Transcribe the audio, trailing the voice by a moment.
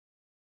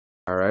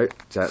Alright,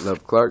 Chat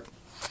Love Clark.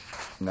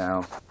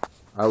 Now,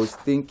 I was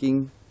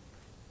thinking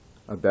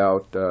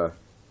about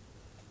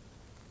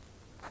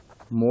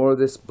more of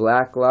this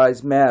Black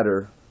Lives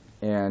Matter,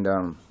 and,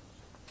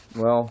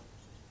 well,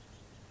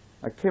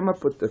 I came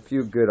up with a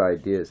few good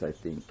ideas, I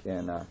think,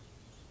 and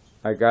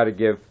I gotta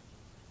give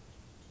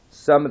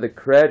some of the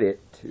credit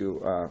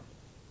to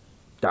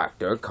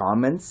Dr.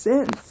 Common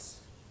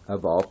Sense,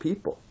 of all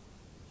people,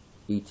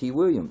 E.T.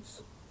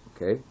 Williams,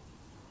 okay?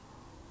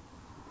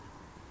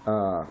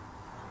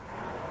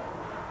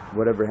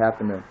 Whatever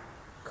happened to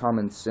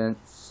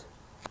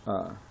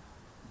commonsense.com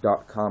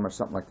or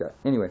something like that.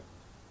 Anyway,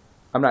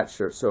 I'm not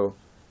sure. So,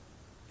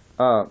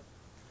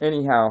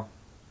 anyhow,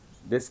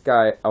 this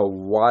guy a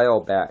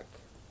while back,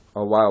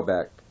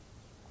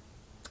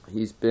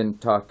 he's been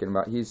talking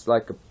about, he's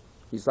like a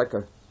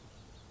kind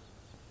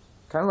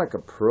of like a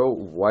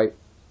pro-white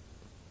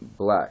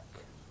black,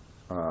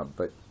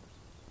 but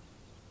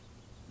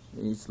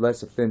he's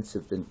less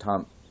offensive than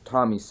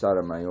Tommy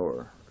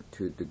Sotomayor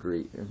to a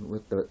degree,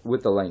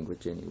 with the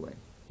language anyway.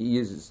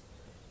 He's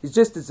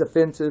just as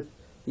offensive.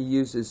 He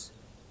uses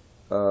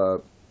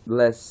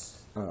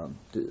less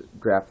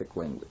graphic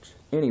language.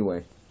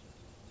 Anyway,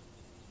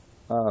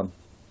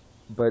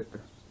 but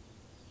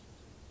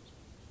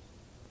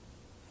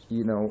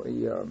you know,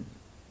 he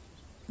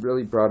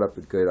really brought up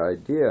a good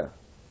idea.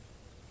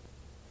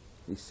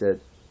 He said,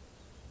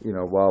 you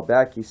know, a while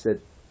back, he said,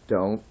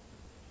 don't,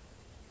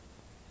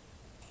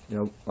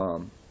 you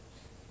know,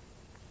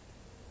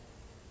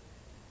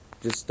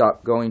 just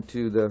stop going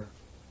to the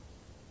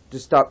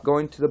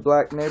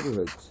black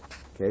neighborhoods,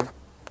 okay?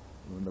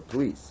 And the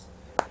police.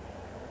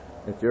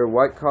 If you're a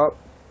white cop,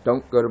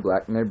 don't go to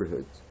black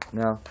neighborhoods.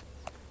 Now,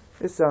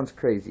 this sounds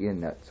crazy and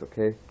nuts,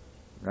 okay?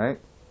 Right?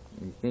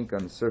 You think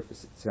on the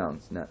surface it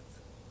sounds nuts.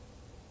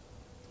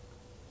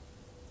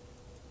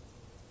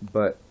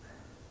 But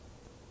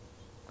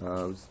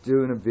I was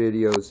doing a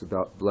videos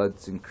about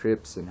Bloods and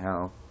Crips and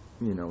how,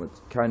 you know,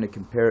 it's kind of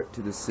compare it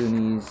to the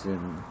Sunnis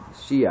and the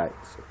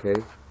Shiites,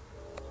 okay?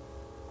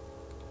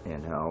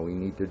 And how we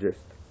need to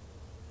just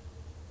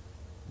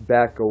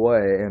back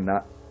away and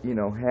not, you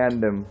know,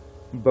 hand them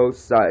both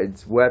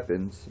sides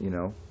weapons, you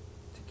know,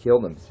 to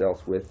kill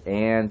themselves with,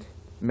 and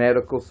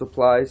medical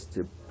supplies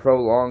to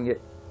prolong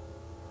it,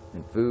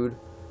 and food.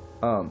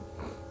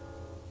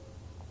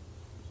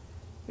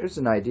 Here's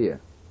an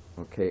idea,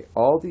 okay?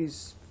 All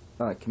these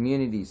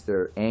communities that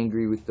are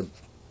angry with the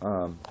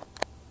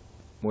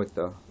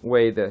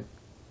way that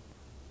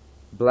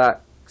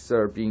blacks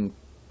are being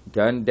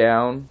gunned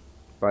down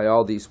by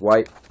all these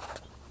white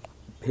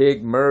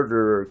pig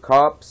murderer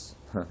cops.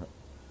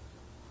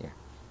 yeah.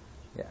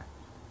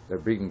 They're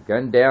being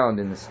gunned down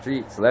in the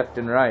streets left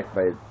and right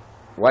by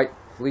white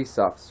police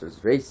officers,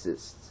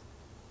 racists.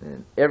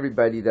 And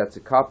everybody that's a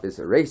cop is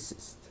a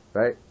racist,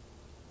 right?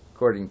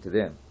 According to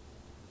them.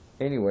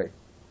 Anyway.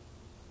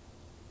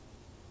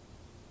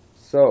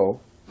 So,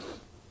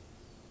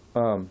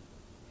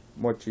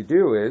 what you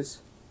do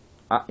is,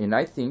 and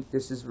I think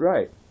this is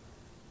right,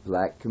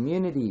 black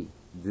community,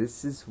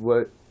 this is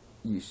what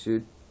you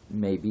should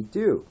maybe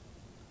do.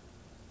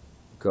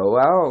 Go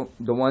out,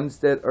 the ones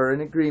that are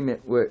in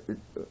agreement with,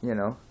 you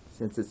know,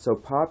 since it's so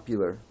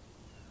popular,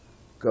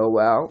 go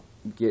out,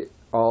 get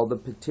all the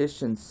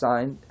petitions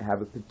signed,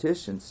 have a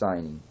petition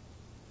signing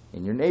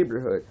in your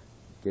neighborhood.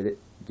 Get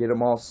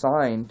them all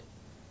signed,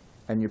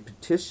 and your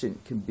petition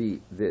can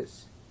be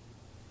this: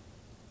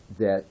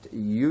 that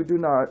you do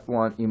not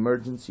want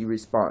emergency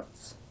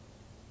response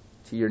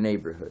to your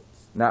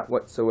neighborhoods, not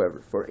whatsoever,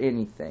 for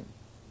anything.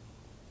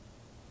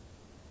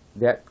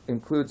 That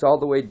includes all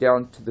the way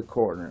down to the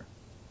corner,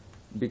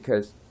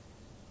 because,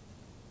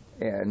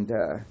 and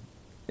the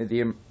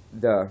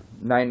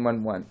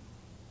 911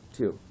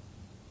 too,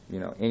 you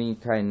know, any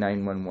kind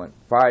 911,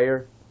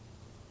 fire,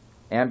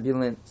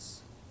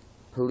 ambulance,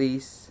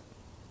 police,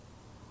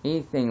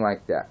 anything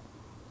like that,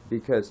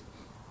 because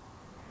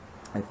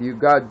if you you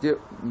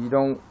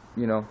don't,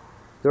 you know,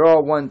 they're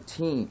all one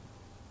team,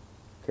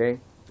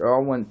 okay? They're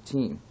all one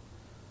team.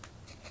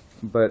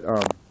 But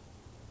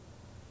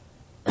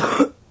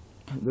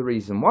the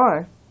reason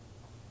why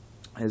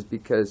is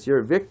because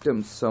you're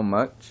victims so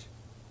much,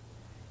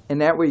 and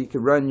that way you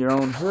can run your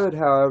own hood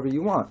however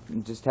you want,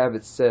 and just have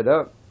it set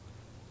up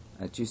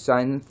that you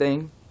sign the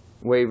thing,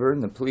 waiver,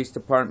 and the police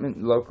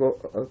department,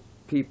 local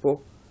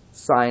people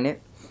sign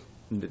it,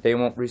 and that they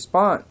won't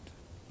respond.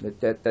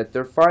 That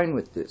they're fine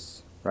with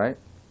this, right?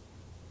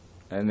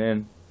 And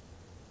then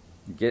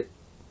get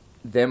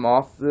them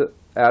out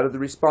of the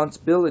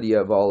responsibility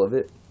of all of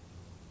it,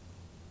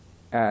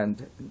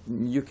 and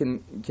you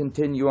can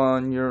continue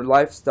on your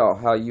lifestyle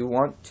how you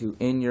want to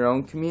in your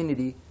own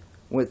community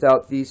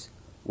without these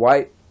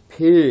white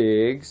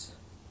pigs,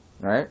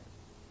 right?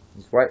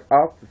 These white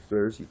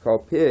officers you call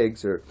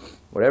pigs, or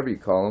whatever you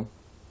call them,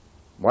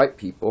 white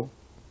people,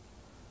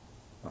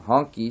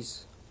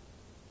 honkies,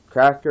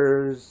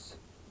 crackers,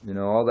 you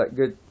know, all that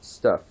good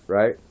stuff,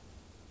 right?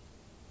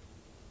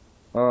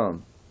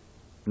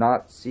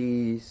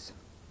 Nazis,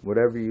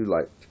 whatever you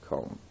like to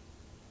call them.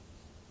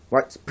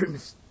 White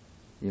supremacists.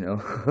 you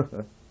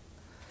know.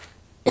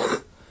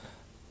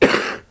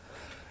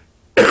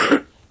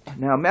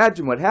 Now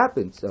imagine what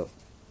happens, though.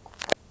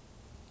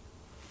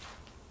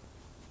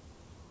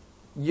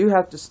 You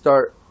have to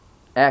start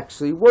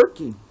actually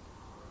working.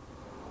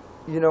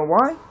 You know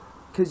why?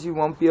 Because you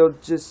won't be able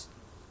to just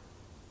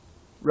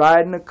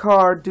ride in a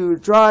car, do a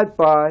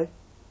drive-by,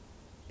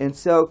 and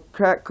sell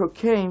crack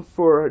cocaine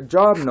for a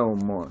job no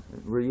more,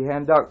 where you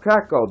hand out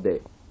crack all day.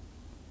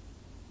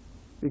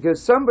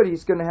 Because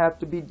somebody's going to have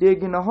to be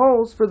digging the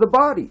holes for the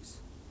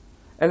bodies.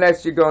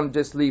 Unless you're going to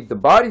just leave the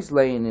bodies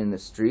laying in the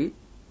street.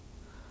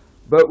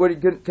 But what are you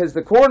going? Because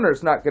the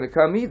coroner's not going to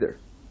come either.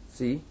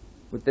 See?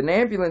 With an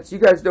ambulance, you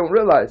guys don't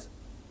realize.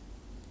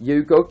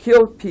 You go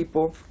kill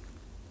people,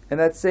 and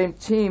that same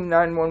team,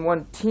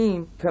 911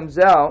 team, comes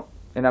out,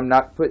 and I'm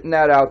not putting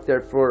that out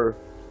there for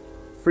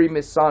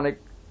Freemasonic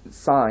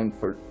sign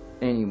for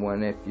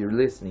anyone if you're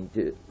listening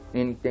to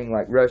anything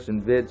like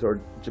Russian vids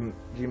or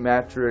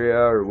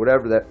gematria or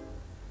whatever that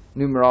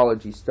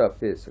numerology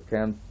stuff is,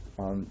 okay?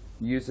 I'm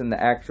using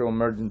the actual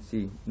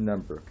emergency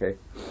number, okay?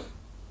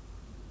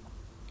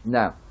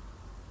 Now,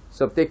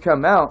 so if they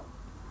come out,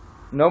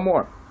 no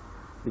more.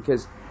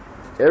 Because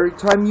every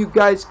time you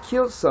guys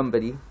kill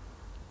somebody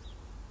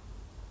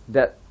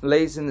that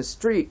lays in the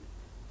street,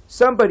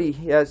 somebody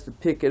has to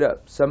pick it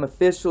up. Some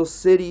official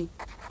city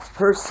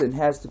person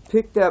has to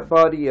pick that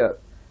body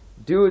up,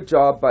 do a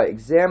job by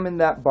examining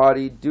that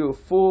body, do a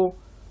full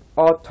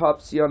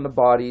autopsy on the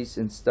bodies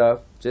and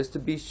stuff, just to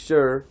be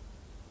sure,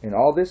 and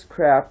all this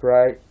crap,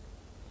 right?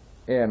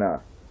 And,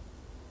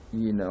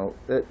 you know,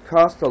 it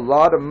costs a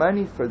lot of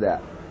money for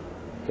that,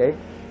 okay?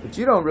 But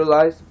you don't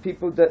realize the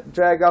people that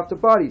drag off the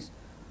bodies.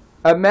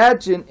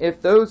 Imagine if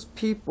those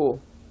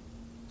people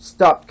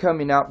stopped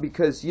coming out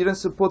because you don't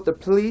support the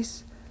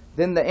police,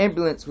 then the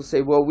ambulance will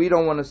say, well, we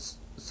don't want to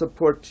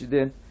support you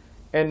then.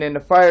 And then the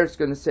fire's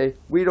going to say,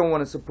 we don't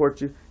want to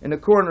support you. And the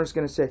coroner's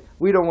going to say,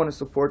 we don't want to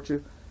support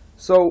you.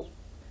 So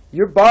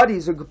your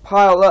bodies will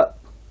pile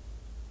up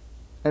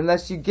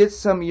unless you get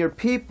some of your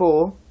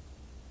people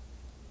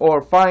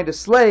or find a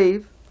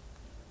slave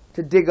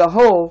to dig a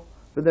hole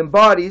for them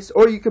bodies,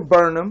 or you could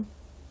burn them,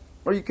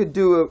 or you could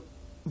do a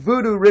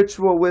voodoo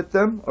ritual with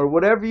them, or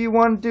whatever you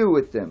want to do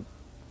with them.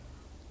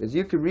 Because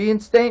you could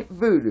reinstate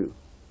voodoo.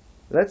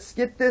 Let's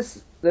get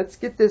this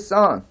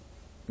on.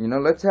 You know,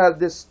 let's have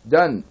this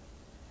done.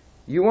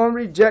 You want to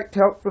reject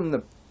help from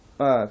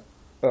the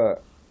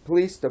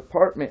police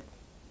department,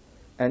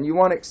 and you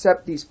want to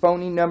accept these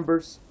phony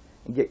numbers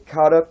and get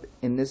caught up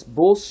in this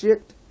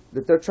bullshit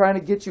that they're trying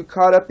to get you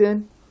caught up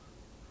in,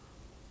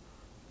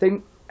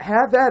 then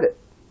have at it.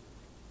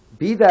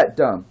 Be that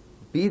dumb.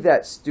 Be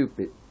that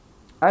stupid.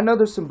 I know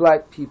there's some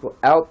black people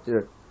out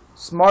there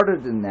smarter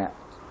than that.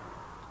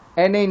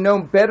 And they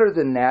know better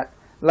than that.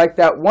 Like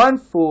that one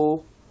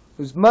fool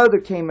whose mother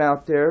came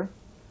out there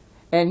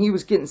and he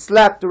was getting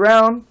slapped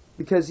around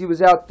because he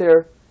was out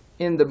there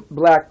in the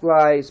Black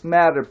Lives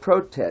Matter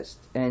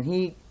protest. And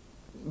he,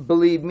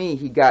 believe me,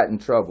 he got in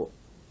trouble.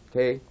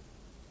 Okay?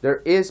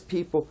 There is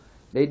people,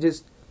 they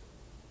just,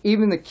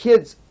 even the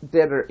kids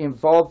that are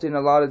involved in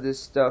a lot of this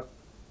stuff.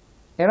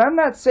 And I'm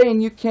not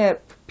saying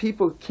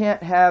people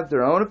can't have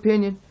their own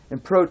opinion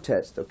and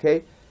protest,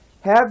 okay?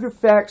 Have your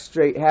facts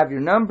straight, have your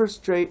numbers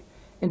straight,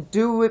 and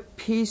do it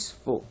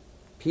peaceful.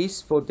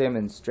 Peaceful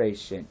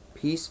demonstration.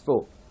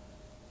 Peaceful.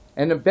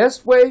 And the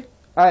best way,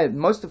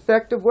 most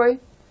effective way,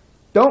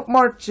 don't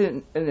march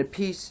in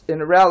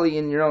a rally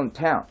in your own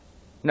town.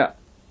 No.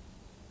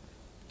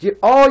 Get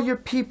all your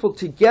people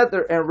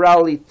together and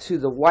rally to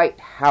the White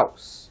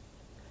House.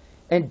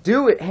 And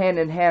do it hand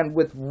in hand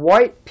with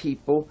white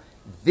people.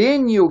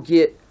 Then you'll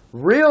get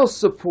real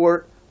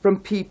support from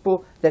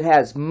people that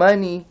has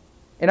money.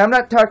 And I'm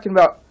not talking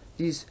about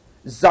these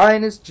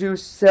Zionist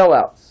Jewish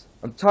sellouts.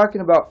 I'm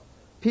talking about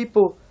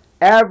people,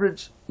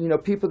 average,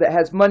 people that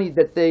has money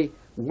that they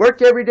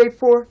work every day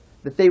for,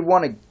 that they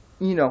want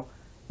to,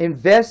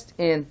 invest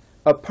in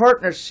a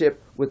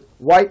partnership with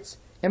whites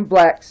and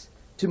blacks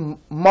to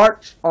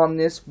march on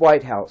this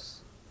White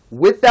House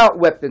without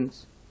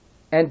weapons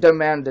and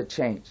demand a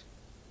change.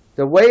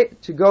 The way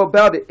to go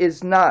about it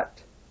is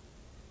not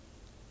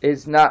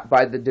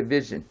by the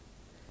division.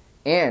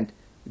 And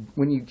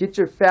when you get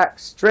your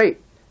facts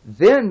straight,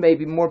 then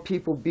maybe more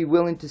people be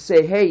willing to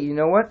say, hey, you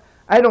know what?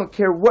 I don't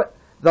care what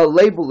the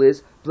label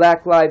is,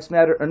 Black Lives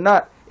Matter or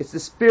not. It's the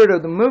spirit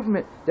of the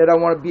movement that I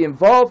want to be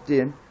involved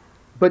in.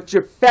 But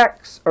your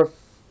facts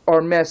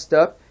are messed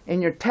up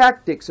and your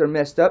tactics are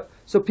messed up,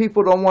 so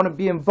people don't want to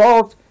be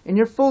involved in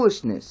your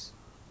foolishness.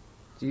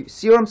 Do you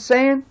see what I'm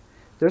saying?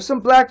 There's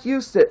some black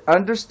youths that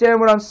understand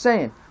what I'm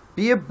saying.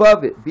 Be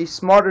above it. Be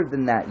smarter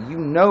than that. You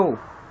know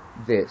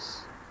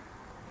this,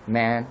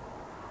 man.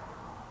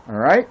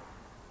 Alright?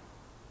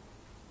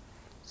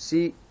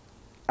 See,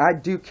 I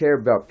do care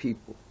about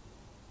people.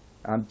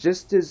 I'm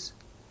just as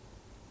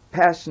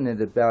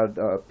passionate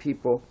about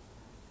people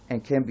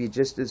and can be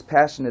just as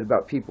passionate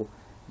about people.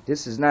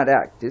 This is not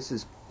act. This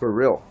is for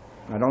real.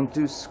 I don't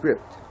do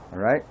script.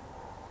 Alright?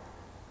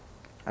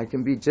 I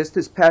can be just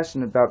as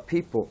passionate about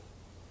people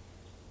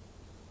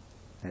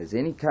as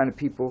any kind of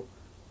people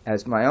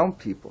as my own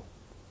people.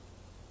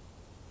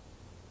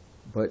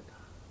 But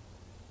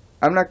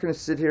I'm not going to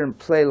sit here and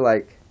play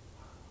like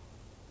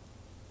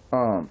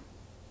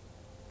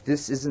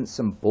this isn't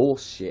some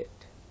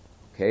bullshit,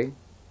 okay?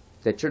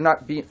 That you're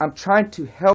not being, I'm trying to help